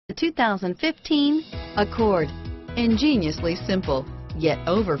The 2015 Accord. Ingeniously simple, yet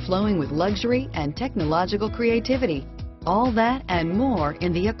overflowing with luxury and technological creativity. All that and more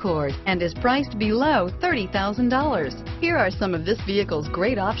in the Accord, and is priced below $30,000. Here are some of this vehicle's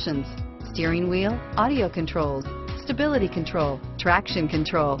great options: steering wheel audio controls, stability control, traction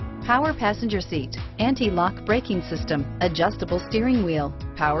control, power passenger seat, anti-lock braking system, adjustable steering wheel,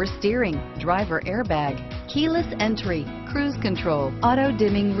 power steering, driver airbag, keyless entry, cruise control, auto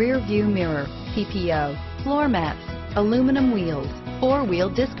dimming rear view mirror, PPO, floor mats, aluminum wheels, four-wheel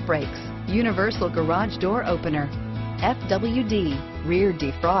disc brakes, universal garage door opener, FWD, rear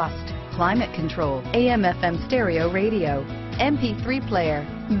defrost, climate control, AM/FM stereo radio, MP3 player.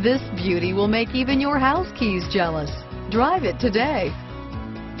 This beauty will make even your house keys jealous. Drive it today.